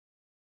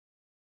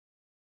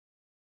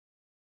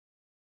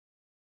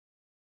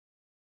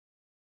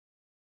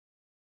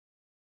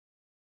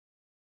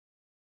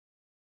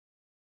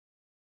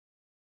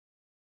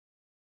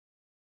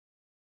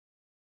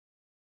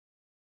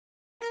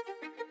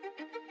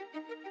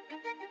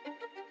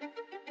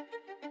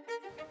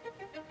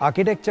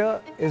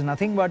Architecture is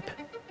nothing but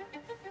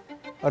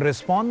a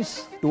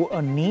response to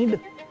a need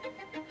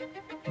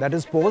that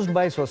is posed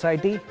by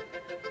society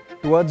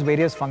towards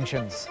various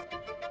functions.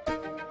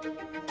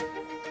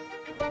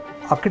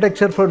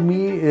 Architecture for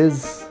me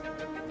is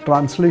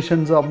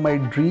translations of my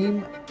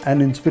dream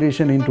and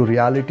inspiration into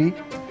reality.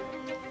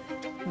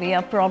 We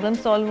are problem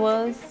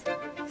solvers,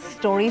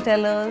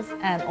 storytellers,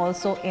 and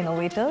also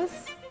innovators.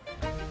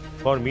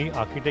 For me,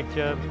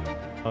 architecture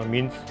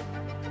means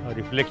a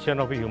reflection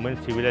of a human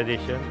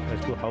civilization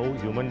as to how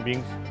human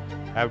beings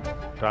have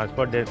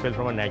transferred themselves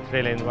from a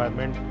natural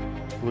environment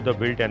to the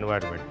built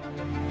environment.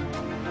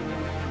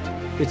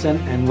 It's an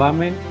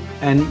environment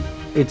and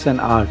it's an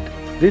art.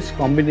 This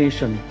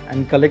combination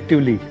and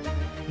collectively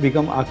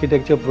become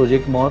architecture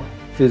project more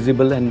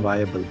feasible and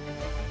viable.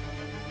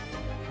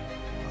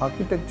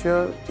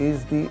 Architecture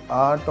is the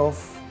art of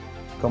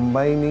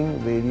combining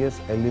various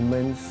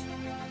elements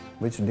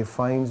which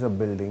defines a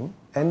building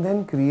and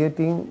then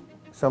creating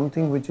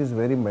something which is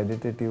very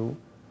meditative,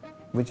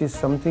 which is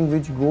something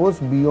which goes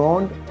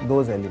beyond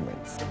those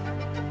elements.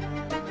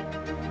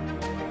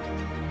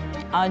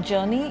 Our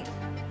journey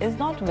is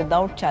not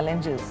without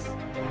challenges.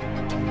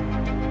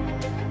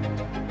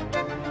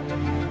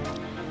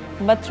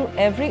 But through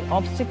every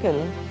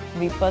obstacle,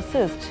 we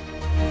persist.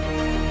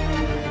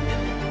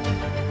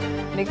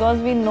 Because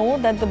we know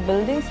that the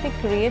buildings we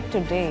create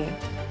today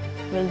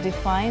will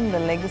define the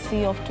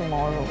legacy of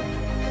tomorrow.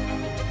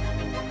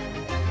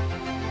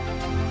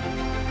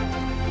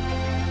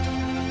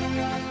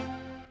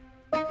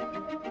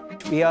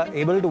 We are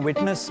able to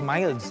witness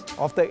smiles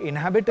of the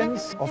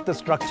inhabitants, of the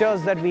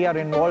structures that we are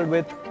involved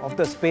with, of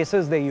the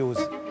spaces they use.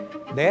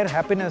 Their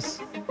happiness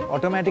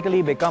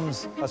automatically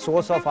becomes a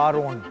source of our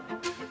own.